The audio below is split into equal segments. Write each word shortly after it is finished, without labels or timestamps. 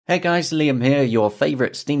Hey guys, Liam here, your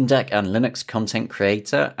favourite Steam Deck and Linux content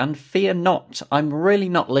creator, and fear not, I'm really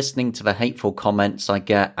not listening to the hateful comments I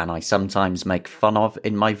get and I sometimes make fun of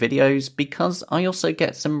in my videos, because I also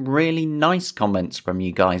get some really nice comments from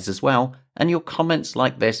you guys as well, and your comments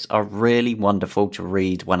like this are really wonderful to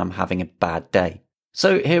read when I'm having a bad day.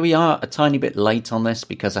 So here we are, a tiny bit late on this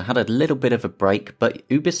because I had a little bit of a break, but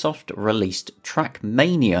Ubisoft released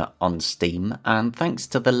Trackmania on Steam, and thanks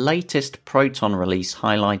to the latest Proton release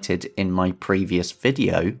highlighted in my previous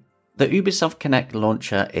video, the Ubisoft Connect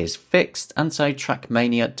launcher is fixed, and so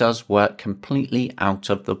Trackmania does work completely out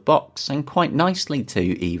of the box, and quite nicely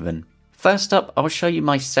too even. First up, I'll show you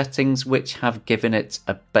my settings, which have given it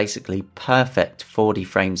a basically perfect 40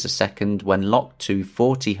 frames a second when locked to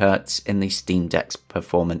 40Hz in the Steam Deck's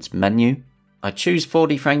performance menu. I choose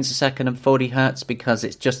 40 frames a second and 40Hz because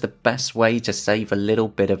it's just the best way to save a little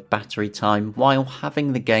bit of battery time while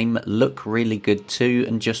having the game look really good too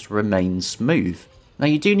and just remain smooth. Now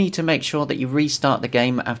you do need to make sure that you restart the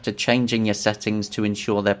game after changing your settings to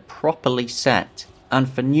ensure they're properly set. And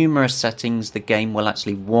for numerous settings, the game will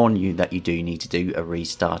actually warn you that you do need to do a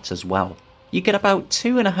restart as well. You get about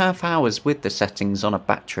 2.5 hours with the settings on a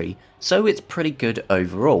battery, so it's pretty good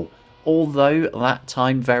overall. Although that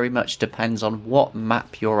time very much depends on what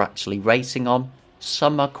map you're actually racing on.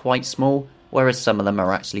 Some are quite small, whereas some of them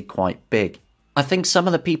are actually quite big. I think some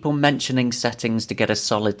of the people mentioning settings to get a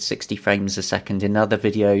solid 60 frames a second in other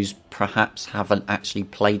videos perhaps haven't actually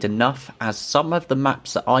played enough, as some of the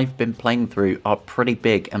maps that I've been playing through are pretty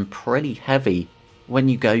big and pretty heavy when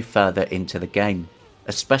you go further into the game,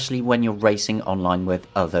 especially when you're racing online with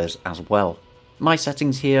others as well. My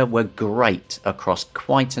settings here were great across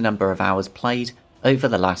quite a number of hours played over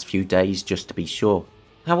the last few days, just to be sure.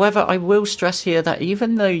 However, I will stress here that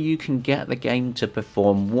even though you can get the game to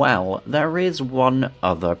perform well, there is one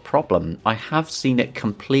other problem. I have seen it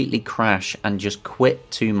completely crash and just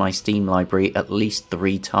quit to my Steam library at least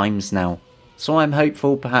 3 times now. So I'm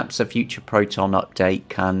hopeful perhaps a future Proton update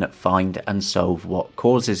can find and solve what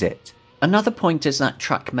causes it. Another point is that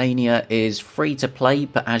Trackmania is free to play,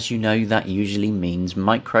 but as you know that usually means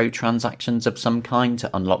microtransactions of some kind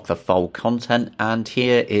to unlock the full content, and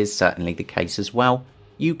here is certainly the case as well.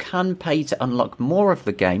 You can pay to unlock more of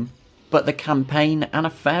the game, but the campaign and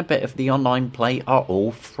a fair bit of the online play are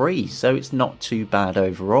all free, so it's not too bad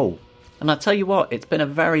overall. And I'll tell you what, it's been a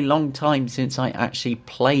very long time since I actually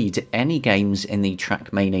played any games in the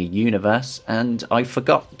Trackmania universe, and I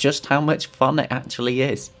forgot just how much fun it actually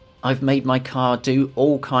is. I've made my car do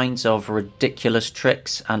all kinds of ridiculous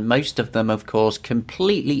tricks, and most of them of course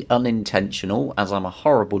completely unintentional as I'm a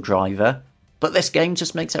horrible driver, but this game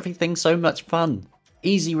just makes everything so much fun.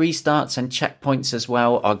 Easy restarts and checkpoints as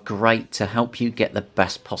well are great to help you get the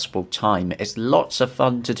best possible time. It's lots of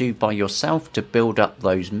fun to do by yourself to build up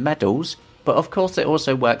those medals, but of course it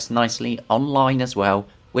also works nicely online as well,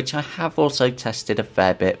 which I have also tested a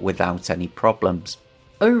fair bit without any problems.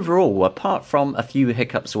 Overall, apart from a few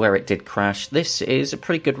hiccups where it did crash, this is a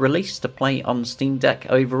pretty good release to play on Steam Deck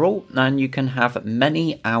overall, and you can have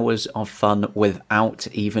many hours of fun without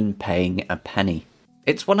even paying a penny.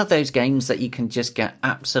 It's one of those games that you can just get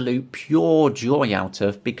absolute pure joy out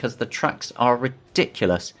of because the tracks are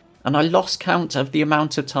ridiculous, and I lost count of the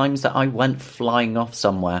amount of times that I went flying off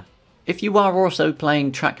somewhere. If you are also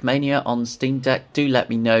playing Trackmania on Steam Deck, do let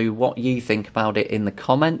me know what you think about it in the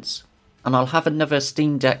comments, and I'll have another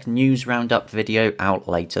Steam Deck news roundup video out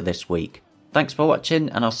later this week. Thanks for watching,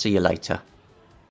 and I'll see you later.